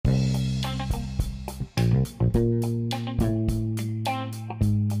Hey,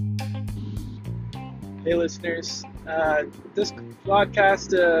 listeners. This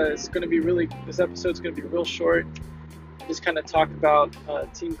podcast is going to be this episode's going to be real short. Just kind of talk about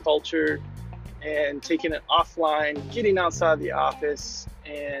team culture and taking it offline, getting outside the office,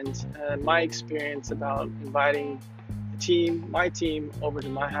 and my experience about inviting my team, over to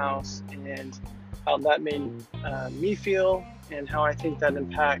my house, and how that made me feel, and how I think that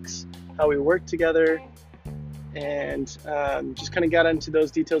impacts how we work together, and just kind of got into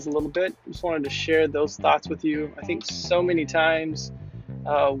those details a little bit. Just wanted to share those thoughts with you. I think so many times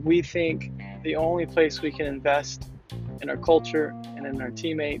we think the only place we can invest in our culture and in our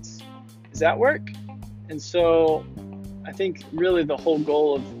teammates is at work. And so I think really the whole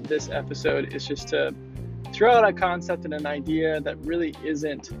goal of this episode is just to throw out a concept and an idea that really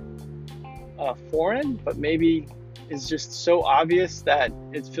isn't foreign, but maybe is just so obvious that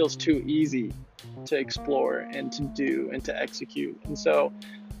it feels too easy to explore and to do and to execute. And so,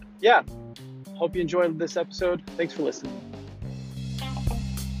 yeah, hope you enjoyed this episode. Thanks for listening.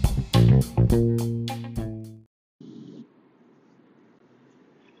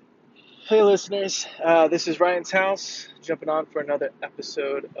 Hey, listeners. This is Ryan's House, jumping on for another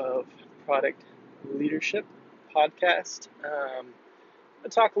episode of Product Leadership Podcast. I'll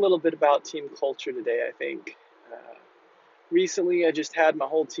talk a little bit about team culture today, I think. Recently, I just had my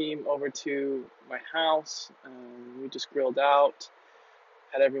whole team over to my house. We just grilled out,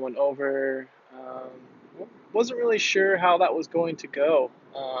 had everyone over. Wasn't really sure how that was going to go.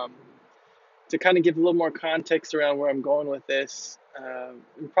 To kind of give a little more context around where I'm going with this,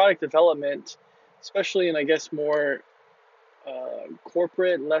 in product development, especially in, I guess, more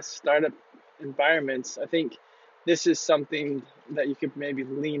corporate, less startup environments, I think this is something that you could maybe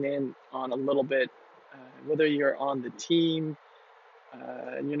lean in on a little bit, whether you're on the team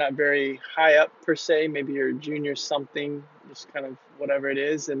and you're not very high up per se, maybe you're a junior something, just kind of whatever it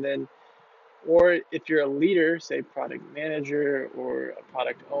is, and then, or if you're a leader, say product manager or a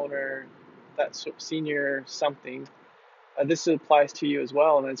product owner, that senior something, this applies to you as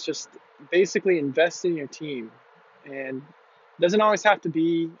well. And it's just basically invest in your team. And it doesn't always have to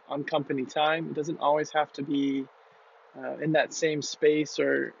be on company time. It doesn't always have to be in that same space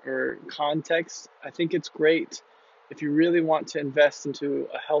or context. I think it's great if you really want to invest into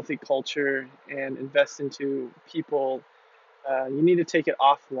a healthy culture and invest into people. You need to take it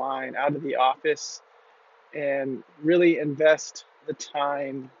offline, out of the office, and really invest the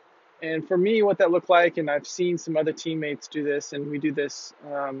time. And for me, what that looked like, and I've seen some other teammates do this, and we do this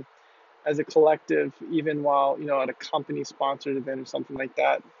as a collective, even while, at a company sponsored event or something like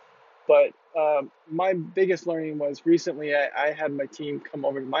that. But my biggest learning was recently I had my team come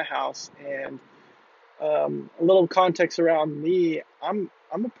over to my house, and a little context around me, I'm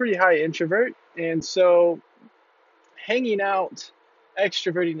a pretty high introvert, and so hanging out,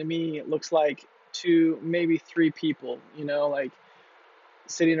 extroverting to me looks like to maybe three people, like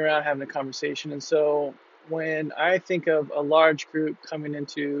sitting around having a conversation. And so when I think of a large group coming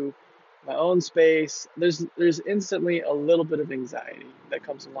into my own space, there's instantly a little bit of anxiety that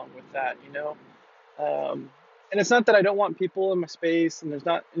comes along with that. And it's not that I don't want people in my space, and there's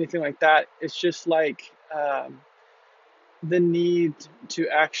not anything like that. It's just like the need to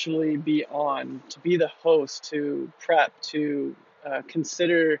actually be on, to be the host, to prep, to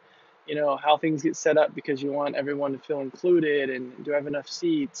consider, how things get set up, because you want everyone to feel included. And do I have enough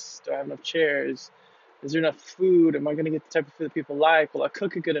seats? Do I have enough chairs? Is there enough food? Am I going to get the type of food that people like? Will I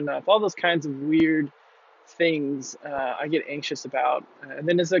cook it good enough? All those kinds of weird things I get anxious about. And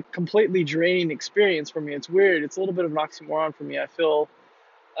then it's a completely draining experience for me. It's weird. It's a little bit of an oxymoron for me. I feel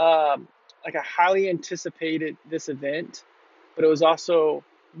like I highly anticipated this event, but it was also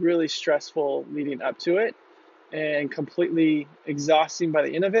really stressful leading up to it, and completely exhausting by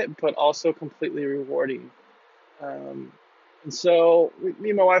the end of it, but also completely rewarding. And so me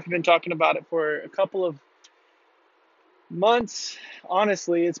and my wife have been talking about it for a couple of months.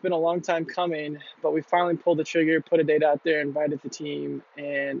 Honestly, it's been a long time coming, but we finally pulled the trigger, put a date out there, invited the team,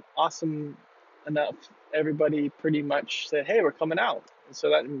 and awesome enough, everybody pretty much said, hey, we're coming out. And so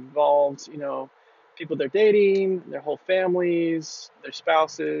that involves, people they're dating, their whole families, their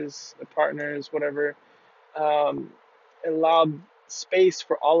spouses, their partners, whatever. It allowed space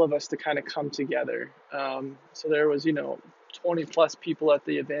for all of us to kind of come together. So there was, 20 plus people at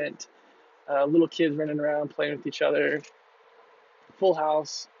the event, little kids running around playing with each other, full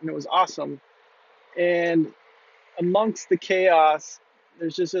house, and it was awesome. And amongst the chaos,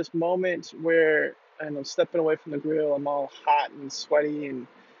 there's just this moment where I'm stepping away from the grill. I'm all hot and sweaty, and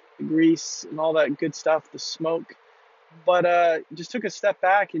the grease and all that good stuff, the smoke. But just took a step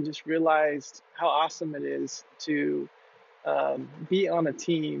back and just realized how awesome it is to be on a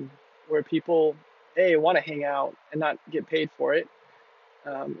team where people, A, want to hang out and not get paid for it,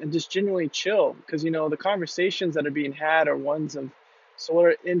 and just genuinely chill. Because, the conversations that are being had are ones of, so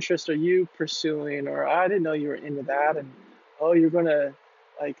what interest are you pursuing? Or I didn't know you were into that. And, oh, you're going to,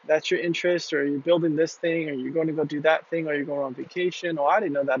 like, that's your interest, or you're building this thing, or you're going to go do that thing, or you're going on vacation. Oh, I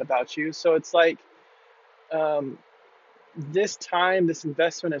didn't know that about you. So it's like, um, this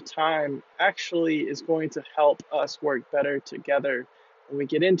investment of time actually is going to help us work better together when we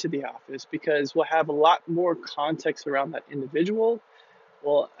get into the office, because we'll have a lot more context around that individual.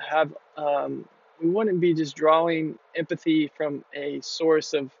 We'll have, we wouldn't be just drawing empathy from a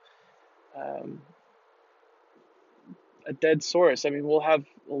source of um, a dead source. I mean, we'll have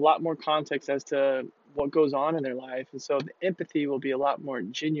a lot more context as to what goes on in their life. And so the empathy will be a lot more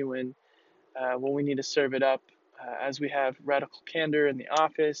genuine when we need to serve it up, as we have radical candor in the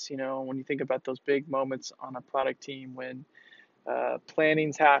office. When you think about those big moments on a product team when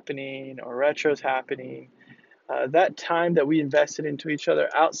planning's happening or retro's happening, that time that we invested into each other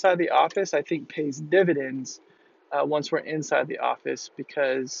outside the office, I think pays dividends once we're inside the office,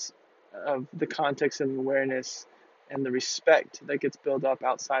 because of the context and the awareness and the respect that gets built up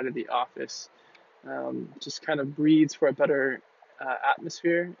outside of the office. Just kind of breeds for a better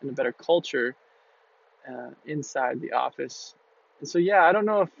atmosphere and a better culture inside the office. And so, yeah, I don't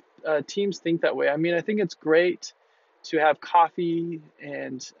know if teams think that way. I mean, I think it's great to have coffee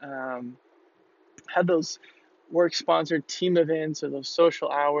and have those work sponsored team events or those social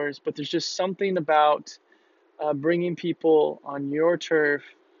hours, but there's just something about bringing people on your turf,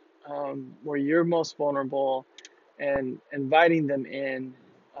 where you're most vulnerable, and inviting them in,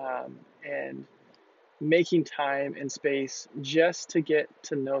 and making time and space just to get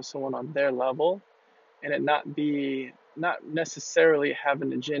to know someone on their level, and it not necessarily have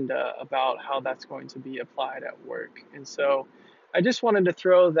an agenda about how that's going to be applied at work. And so I just wanted to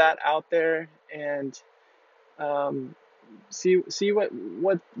throw that out there and um, see what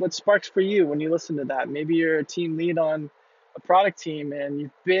sparks for you when you listen to that. Maybe you're a team lead on a product team and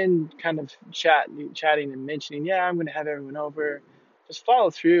you've been kind of chatting and mentioning, yeah, I'm going to have everyone over. Just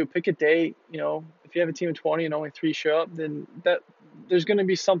follow through, pick a date. If you have a team of 20 and only 3 show up, then that there's going to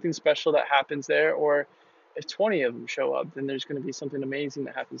be something special that happens there. Or if 20 of them show up, then there's going to be something amazing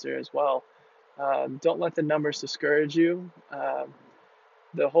that happens there as well. Don't let the numbers discourage you.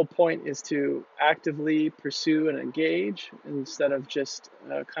 The whole point is to actively pursue and engage, instead of just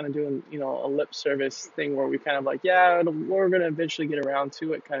kind of doing, a lip service thing where we kind of like, yeah, we're going to eventually get around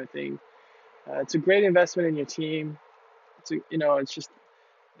to it kind of thing. It's a great investment in your team. It's just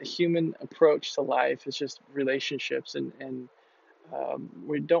the human approach to life. It's just relationships, and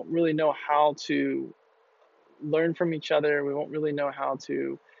we don't really know how to learn from each other. We won't really know how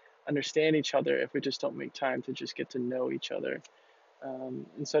to understand each other if we just don't make time to just get to know each other.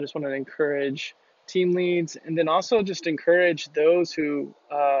 And so I just wanted to encourage team leads, and then also just encourage those who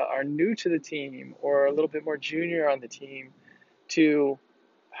are new to the team or a little bit more junior on the team to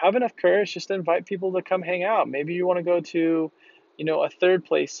have enough courage just to invite people to come hang out. Maybe you want to go to, a third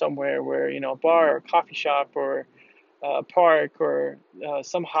place somewhere where, a bar or coffee shop or a park or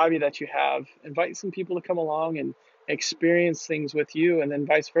some hobby that you have. Invite some people to come along and experience things with you, and then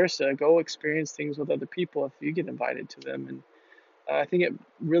vice versa. Go experience things with other people if you get invited to them. And I think it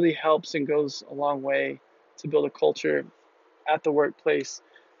really helps and goes a long way to build a culture at the workplace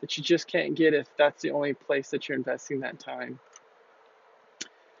that you just can't get if that's the only place that you're investing that time.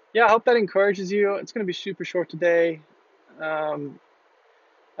 Yeah, I hope that encourages you. It's going to be super short today. Um,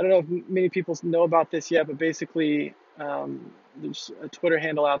 I don't know if many people know about this yet, but basically, there's a Twitter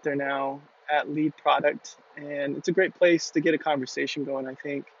handle out there now at Lead Product, and it's a great place to get a conversation going, I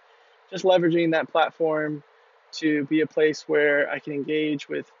think. Just leveraging that platform to be a place where I can engage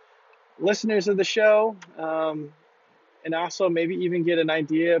with listeners of the show, and also maybe even get an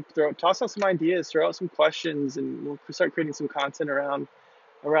idea, toss out some ideas, throw out some questions, and we'll start creating some content around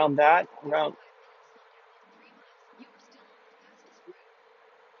that.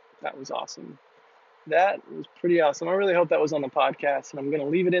 That was awesome. That was pretty awesome. I really hope that was on the podcast, and I'm going to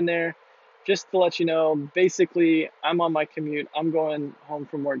leave it in there just to let you know. Basically, I'm on my commute. I'm going home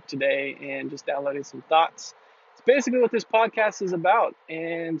from work today and just downloading some thoughts. It's basically what this podcast is about,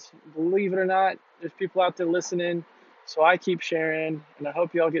 and believe it or not, there's people out there listening, so I keep sharing, and I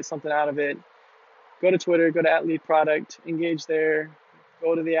hope you all get something out of it. Go to Twitter, go to @LeadProduct, engage there,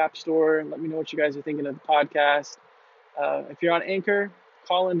 go to the App Store, let me know what you guys are thinking of the podcast. If you're on Anchor,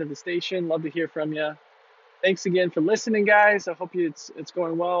 call into the station. Love to hear from you. Thanks again for listening, guys. I hope it's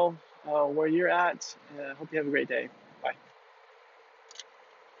going well where you're at. I hope you have a great day.